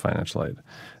institutional financial aid,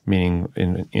 meaning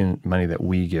in money that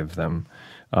we give them.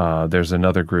 There's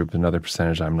another group, another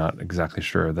percentage, I'm not exactly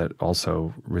sure, that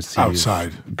also receives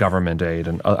government aid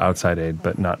and outside aid,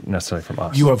 but not necessarily from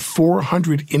us. You have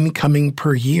 400 incoming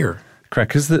per year. Correct,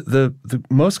 because the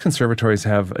most conservatories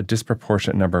have a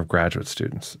disproportionate number of graduate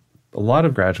students. A lot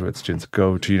of graduate students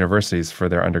go to universities for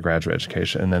their undergraduate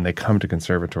education, and then they come to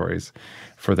conservatories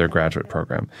for their graduate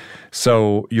program.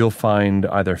 So you'll find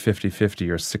either 50-50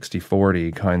 or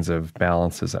 60-40 kinds of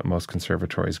balances at most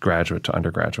conservatories, graduate to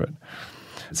undergraduate.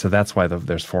 So that's why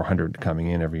there's 400 coming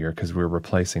in every year, because we're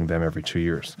replacing them every 2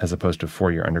 years, as opposed to a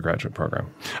 4-year undergraduate program.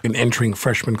 And entering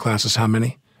freshman classes, how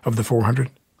many of the 400?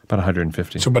 About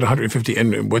 150. So about 150.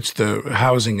 And what's the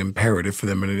housing imperative for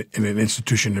them in an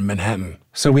institution in Manhattan?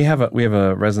 So we have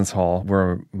a residence hall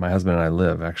where my husband and I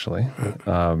live, actually.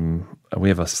 We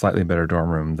have a slightly better dorm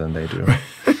room than they do.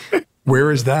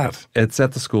 Where is that? It's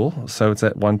at the school. So it's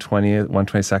at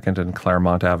 122nd and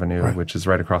Claremont Avenue, which is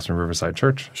right across from Riverside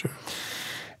Church. Sure.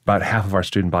 About half of our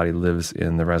student body lives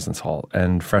in the residence hall,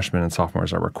 and freshmen and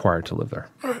sophomores are required to live there.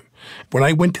 Right. When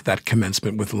I went to that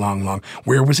commencement with Long Long,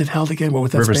 where was it held again? What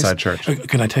was that Riverside space? Church.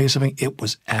 Can I tell you something? It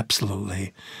was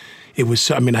absolutely... It was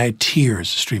so, I mean, I had tears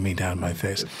streaming down my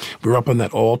face. We were up on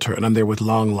that altar, and I'm there with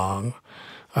Long Long,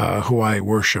 who I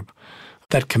worship.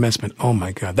 That commencement, oh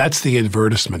my God, that's the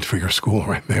advertisement for your school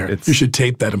right there. You should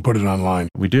tape that and put it online.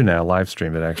 We do now live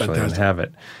stream it, actually, and have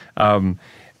it.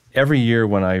 Every year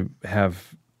when I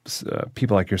have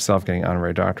people like yourself getting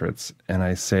honorary doctorates, and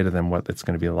I say to them what it's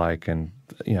going to be like, and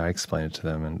I explain it to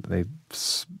them, and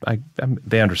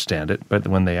they understand it, but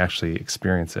when they actually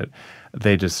experience it,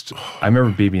 I remember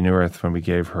Bibi Neuwirth when we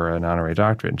gave her an honorary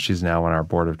doctorate, and she's now on our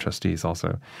board of trustees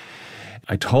also.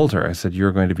 I told her, I said,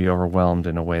 you're going to be overwhelmed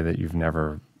in a way that you've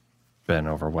never been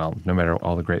overwhelmed. No matter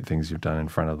all the great things you've done in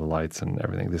front of the lights and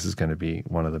everything, this is going to be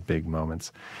one of the big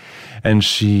moments. And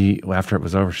she, after it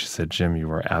was over, she said, Jim, you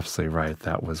were absolutely right.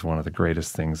 That was one of the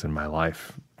greatest things in my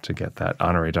life, to get that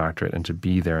honorary doctorate and to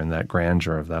be there in that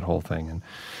grandeur of that whole thing, and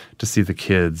to see the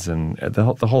kids. And the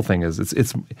whole thing is,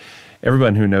 it's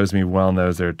everyone who knows me well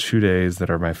knows there are 2 days that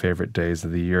are my favorite days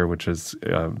of the year, which is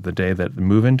the day that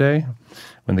move-in day,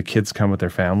 when the kids come with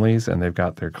their families and they've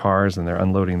got their cars and they're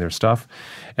unloading their stuff,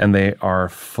 and they are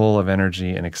full of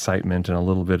energy and excitement and a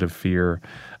little bit of fear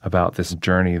about this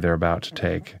journey they're about to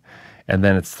take. And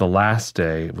then it's the last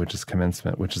day, which is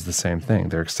commencement, which is the same thing.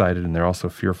 They're excited and they're also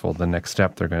fearful. The next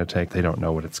step they're going to take, they don't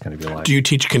know what it's going to be like. Do you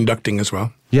teach conducting as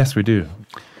well? Yes, we do.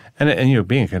 And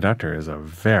being a conductor is a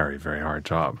very, very hard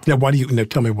job. Now,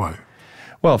 tell me why.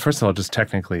 Well, first of all, just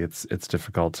technically it's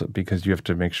difficult, because you have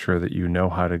to make sure that you know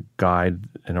how to guide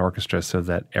an orchestra so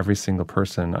that every single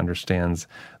person understands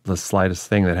the slightest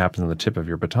thing that happens on the tip of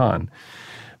your baton.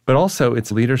 But also,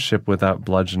 it's leadership without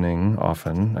bludgeoning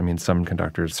often. I mean, some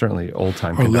conductors, certainly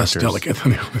old-time conductors, less delicate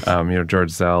than others.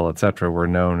 George Zell, et cetera, were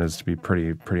known as to be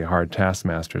pretty hard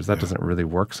taskmasters. That doesn't really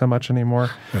work so much anymore.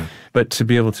 Yeah. But to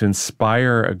be able to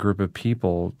inspire a group of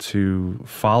people to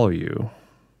follow you,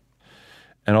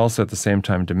 and also at the same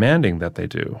time demanding that they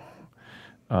do,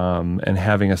 and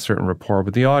having a certain rapport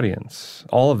with the audience.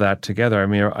 All of that together. I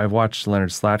mean, I watched Leonard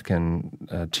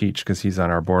Slatkin teach, because he's on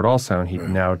our board also, and he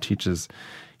now teaches.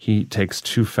 He takes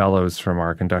 2 fellows from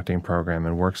our conducting program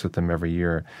and works with them every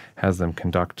year, has them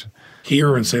conduct.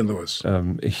 Here in St. Louis?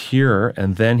 Here,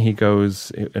 and then he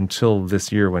goes, until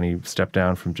this year when he stepped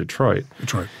down from Detroit,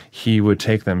 he would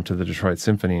take them to the Detroit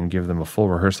Symphony and give them a full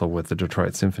rehearsal with the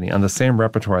Detroit Symphony on the same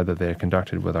repertoire that they had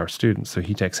conducted with our students. So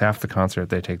he takes half the concert,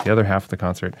 they take the other half of the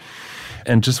concert.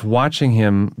 And just watching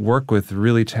him work with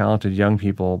really talented young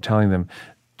people, telling them,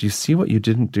 do you see what you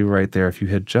didn't do right there? If you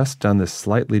had just done this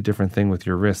slightly different thing with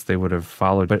your wrist, they would have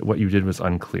followed, but what you did was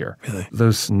unclear. Really?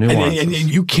 Those nuances. And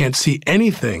you can't see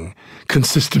anything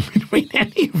consistent between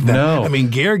any of them. No. I mean,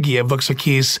 Gergiev looks like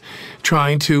he's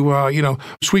trying to,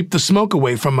 sweep the smoke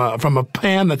away from a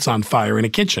pan that's on fire in a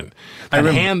kitchen. That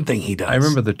hand thing he does. I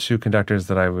remember the 2 conductors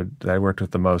that I worked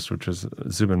with the most, which was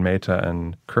Zubin Mehta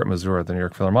and Kurt Masur at the New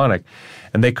York Philharmonic,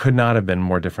 and they could not have been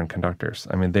more different conductors.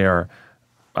 I mean, they are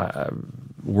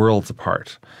worlds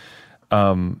apart.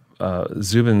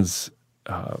 Zubin's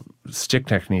stick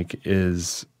technique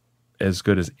is as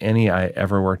good as any I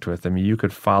ever worked with. I mean, you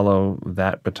could follow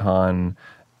that baton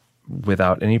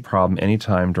without any problem,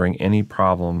 anytime, during any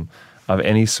problem of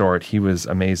any sort. He was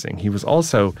amazing. He was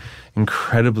also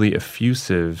incredibly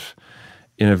effusive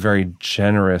in a very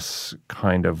generous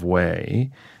kind of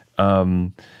way.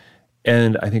 And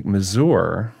I think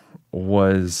Masur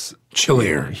was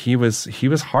chillier. He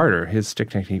was harder. His stick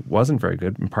technique wasn't very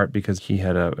good, in part because he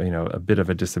had a bit of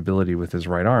a disability with his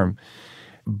right arm.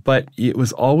 But it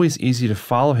was always easy to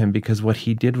follow him, because what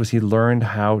he did was he learned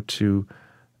how to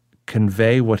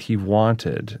convey what he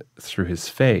wanted through his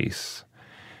face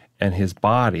and his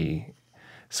body.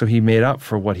 So he made up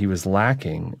for what he was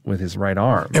lacking with his right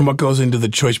arm. And what goes into the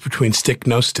choice between stick,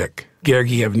 no stick?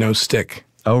 Gergiev, no stick.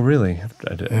 Oh, really?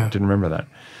 I didn't remember that.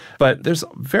 But there's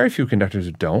very few conductors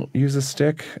who don't use a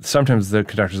stick. Sometimes the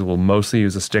conductors will mostly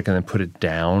use a stick and then put it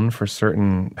down for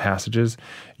certain passages,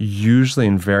 usually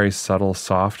in very subtle,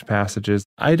 soft passages.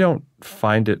 I don't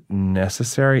find it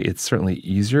necessary. It's certainly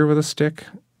easier with a stick.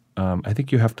 I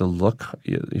think you have to look,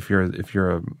 if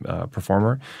you're a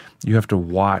performer, you have to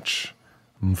watch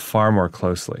far more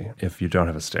closely if you don't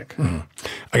have a stick.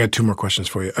 Mm-hmm. I got 2 more questions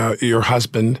for you. Your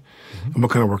husband,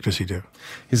 what kind of work does he do?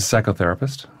 He's a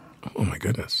psychotherapist. Oh, my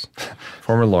goodness.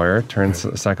 Former lawyer turned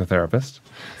psychotherapist.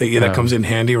 That comes in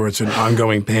handy, or it's an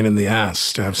ongoing pain in the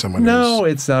ass to have someone No,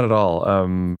 it's not at all.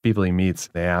 People he meets,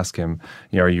 they ask him,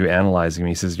 are you analyzing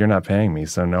me? He says, you're not paying me,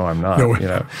 so no, I'm not.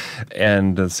 No,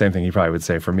 And the same thing he probably would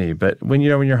say for me. But when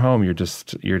you're home, you're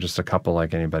just a couple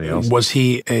like anybody else. Was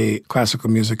he a classical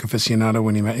music aficionado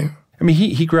when he met you? I mean,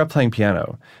 he grew up playing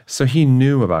piano, so he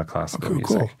knew about classical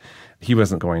music. Cool. He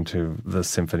wasn't going to the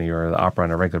symphony or the opera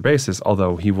on a regular basis,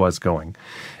 although he was going.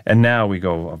 And now we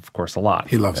go, of course, a lot.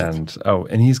 He loves it.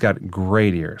 And he's got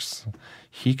great ears.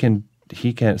 He can,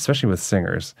 especially with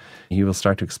singers, he will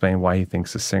start to explain why he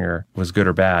thinks a singer was good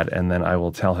or bad, and then I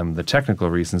will tell him the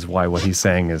technical reasons why what he's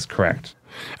saying is correct.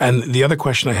 And the other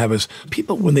question I have is,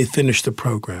 people, when they finish the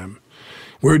program,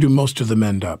 where do most of them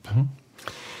end up?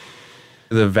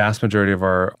 The vast majority of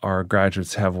our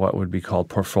graduates have what would be called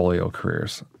portfolio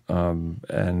careers.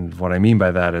 And what I mean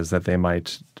by that is that they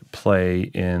might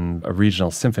play in a regional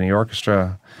symphony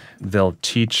orchestra, they'll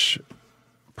teach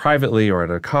privately or at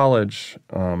a college,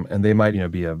 and they might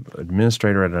be an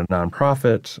administrator at a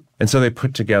nonprofit. And so they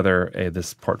put together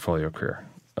this portfolio career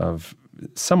of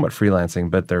somewhat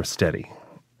freelancing, but they're steady.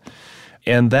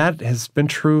 And that has been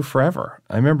true forever.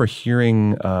 I remember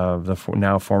hearing the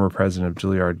now former president of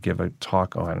Juilliard give a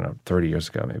talk, 30 years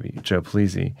ago maybe, Joe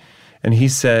Polizzi, and he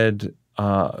said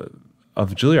of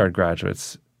Juilliard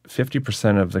graduates,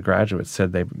 50% of the graduates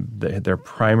said their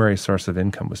primary source of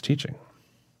income was teaching,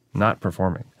 not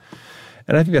performing.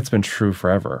 And I think that's been true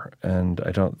forever, and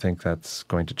I don't think that's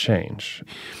going to change.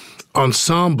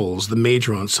 Ensembles, the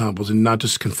major ensembles, and not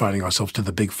just confining ourselves to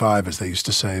the big 5, as they used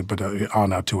to say, but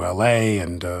on out to L.A.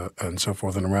 and so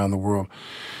forth and around the world.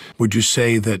 Would you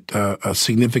say that a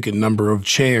significant number of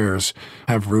chairs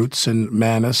have roots in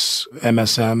Mannes,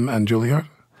 MSM, and Juilliard?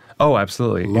 Oh,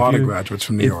 absolutely. A lot of graduates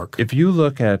from New York. If you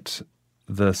look at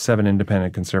the 7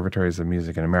 independent conservatories of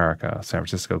music in America, San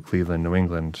Francisco, Cleveland, New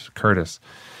England, Curtis,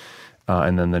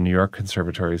 and then the New York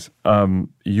conservatories,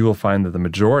 you will find that the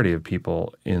majority of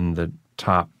people in the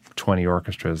top 20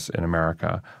 orchestras in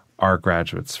America are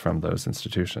graduates from those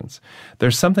institutions.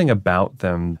 There's something about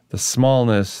them, the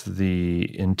smallness,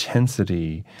 the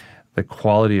intensity, the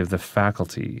quality of the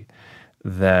faculty,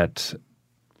 that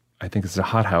I think is a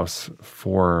hothouse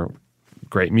for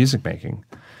great music making.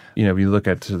 We look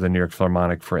at the New York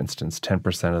Philharmonic, for instance,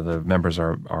 10% of the members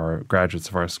are graduates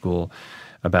of our school.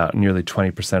 About nearly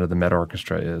 20% of the Met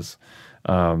Orchestra is.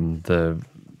 The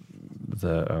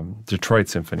Detroit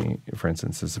Symphony, for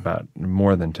instance, is about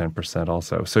more than 10%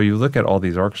 also. So you look at all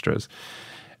these orchestras,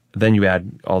 then you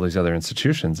add all these other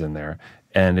institutions in there,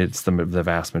 and it's the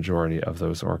vast majority of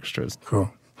those orchestras.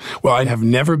 Cool. Well, I have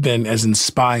never been as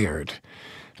inspired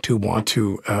to want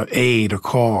to aid a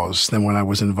cause than when I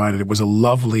was invited. It was a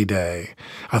lovely day.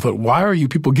 I thought, why are you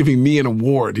people giving me an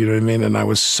award? You know what I mean? And I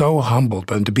was so humbled.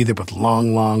 But to be there with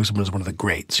Long was one of the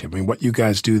greats. I mean, what you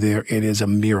guys do there, it is a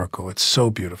miracle. It's so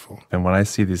beautiful. And when I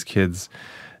see these kids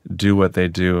do what they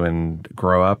do and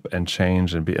grow up and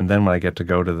change, and then when I get to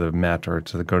go to the Met or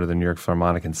go to the New York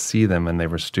Philharmonic and see them, and they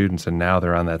were students and now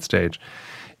they're on that stage,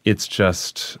 it's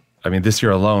just... I mean, this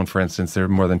year alone, for instance, there are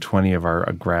more than 20 of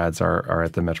our grads are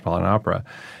at the Metropolitan Opera,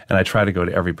 and I try to go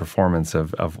to every performance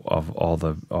of all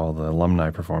the alumni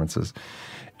performances.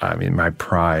 I mean, my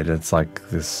pride, it's like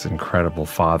this incredible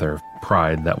father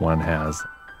pride that one has.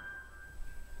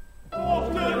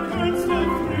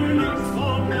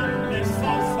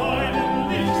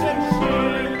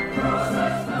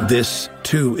 This,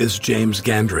 too, is James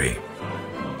Gandry.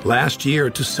 Last year,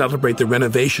 to celebrate the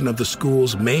renovation of the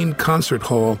school's main concert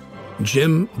hall,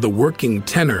 Jim, the working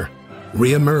tenor,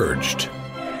 reemerged.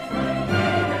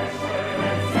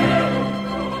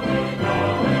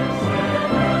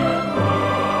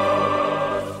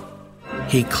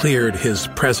 He cleared his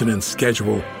president's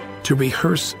schedule to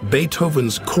rehearse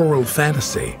Beethoven's Choral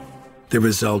Fantasy. The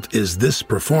result is this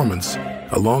performance,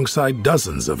 alongside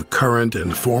dozens of current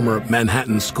and former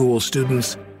Manhattan School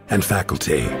students and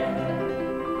faculty.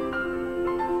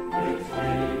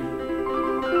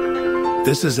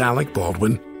 This is Alec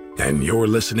Baldwin, and you're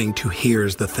listening to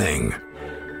Here's the Thing.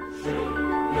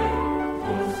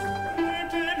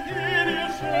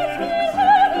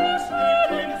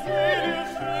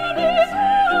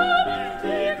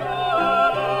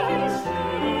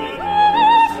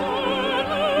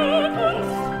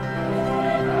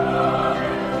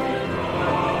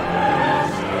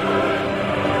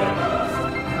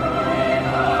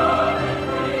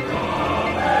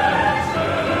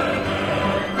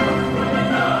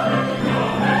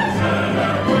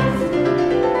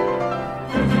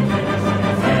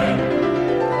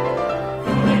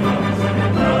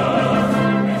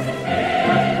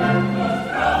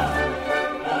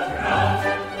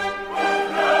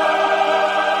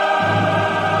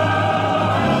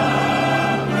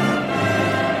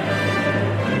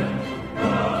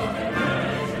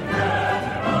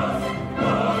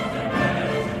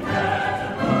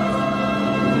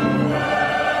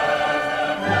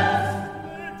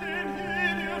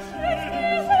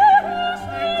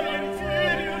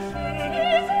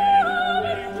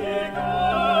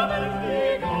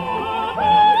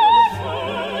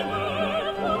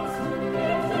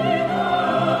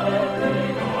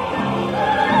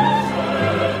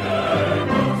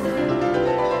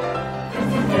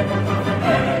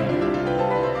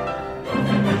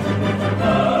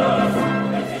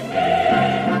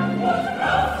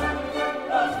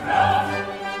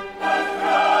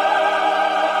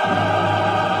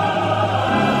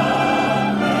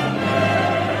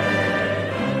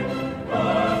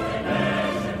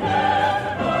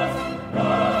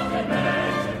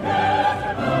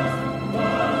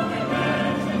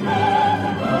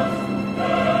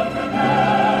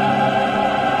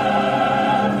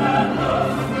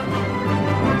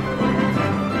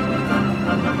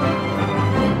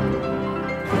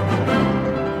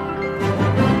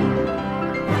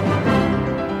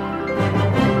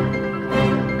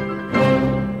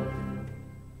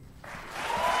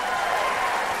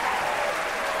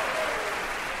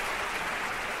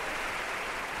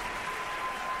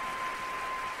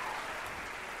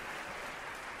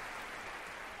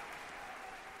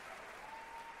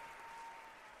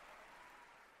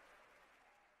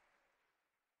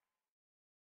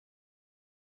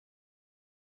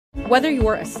 Whether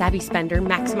you're a savvy spender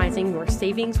maximizing your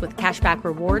savings with cashback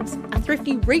rewards, a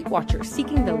thrifty rate watcher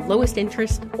seeking the lowest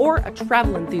interest, or a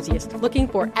travel enthusiast looking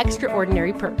for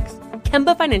extraordinary perks,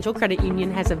 Kemba Financial Credit Union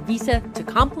has a visa to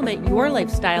complement your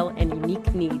lifestyle and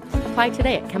unique needs. Apply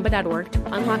today at Kemba.org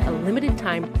to unlock a limited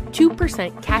time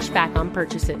 2% cash back on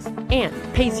purchases and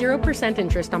pay 0%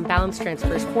 interest on balance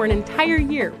transfers for an entire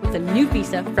year with a new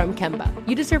visa from Kemba.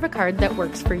 You deserve a card that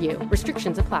works for you.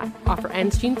 Restrictions apply. Offer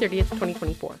ends June 30th,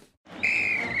 2024.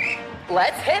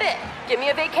 Let's hit it. Give me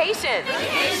a vacation.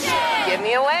 Vacation. Give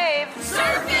me a wave.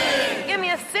 Surfing. Give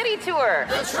me a city tour.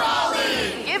 The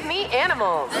trolley. Give me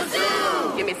animals. The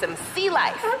zoo. Give me some sea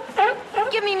life.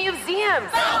 Give me museums.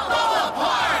 Balboa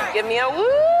Park. Give me a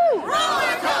woo.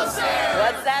 Roller coaster.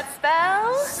 What's that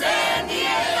spell? San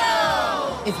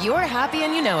Diego. If you're happy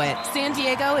and you know it, San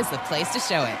Diego is the place to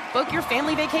show it. Book your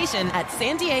family vacation at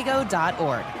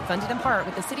sandiego.org. Funded in part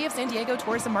with the City of San Diego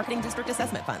Tourism Marketing District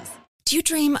Assessment Funds. Do you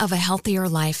dream of a healthier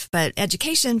life, but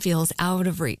education feels out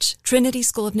of reach? Trinity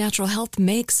School of Natural Health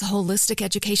makes holistic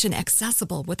education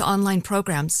accessible with online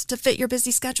programs to fit your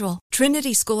busy schedule.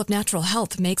 Trinity School of Natural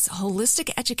Health makes holistic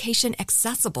education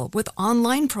accessible with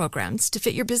online programs to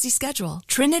fit your busy schedule.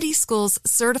 Trinity School's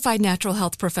Certified Natural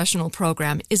Health Professional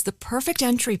Program is the perfect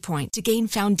entry point to gain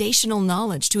foundational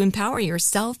knowledge to empower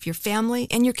yourself, your family,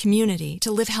 and your community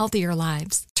to live healthier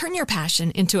lives. Turn your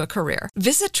passion into a career.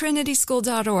 Visit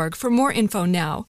trinityschool.org for more info now.